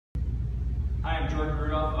Hi, I'm Jordan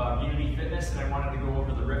Rudolph of Unity Fitness, and I wanted to go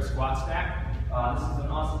over the rip squat stack. This is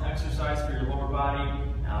an awesome exercise for your lower body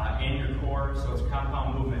and your core, so it's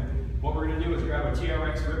compound movement. What we're going to do is grab a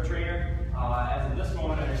TRX rip trainer. As of this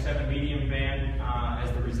moment, I just have a medium band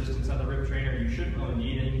as the resistance of the rip trainer. You shouldn't really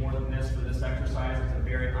need any more than this for this exercise. It's a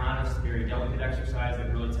very honest, very delicate exercise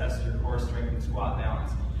that really tests your core strength and squat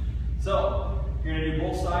balance. So, you're going to do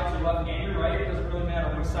both sides, your left and your right. It doesn't really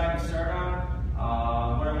matter which side you start on.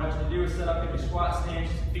 What I want you to do is set up in your squat stance,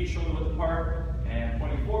 feet shoulder width apart, and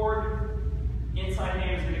pointing forward. Inside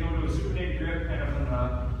hand is going to go to a supinated grip, kind of in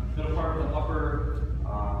the middle part of the upper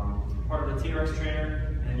part of the TRX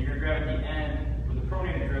trainer, and you're going to grab at the end with a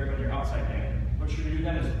pronated grip on your outside hand. What you're going to do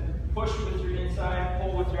then is push with your inside,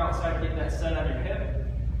 pull with your outside, get that set on your hip.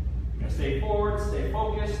 You're going to stay forward, stay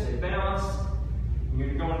focused, stay balanced. You're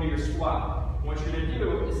going to go into your squat. What you're going to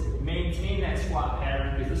do is maintain that squat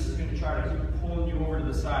pattern, because this is going to try to keep pulling you over to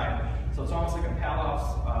the side. So it's almost like a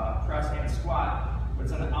Pallof press and squat, but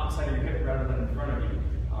it's on the outside of your hip rather than in front of you.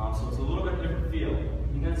 So it's a little bit different feel.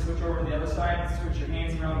 You then switch over to the other side, switch your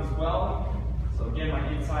hands around as well. So again, my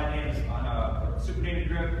inside hand is on a supinated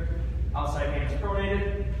grip, outside hand is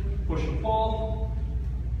pronated, push and pull.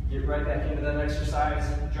 Get right back into that exercise,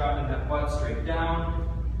 dropping that butt straight down,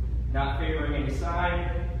 not favoring any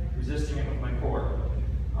side, resisting it with my core.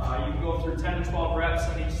 You can go through 10 to 12 reps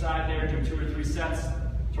on each side there, do 2 or 3 sets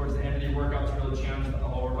towards the end of your workout to really challenge the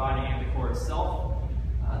lower body and the core itself.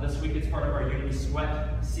 This week it's part of our Unity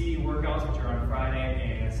Sweat C workouts, which are on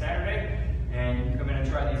Friday and Saturday, and you can come in and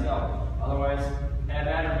try these out. Otherwise, add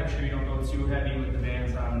that or make sure you don't go too heavy with the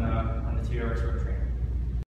bands on the TRX rip trainer.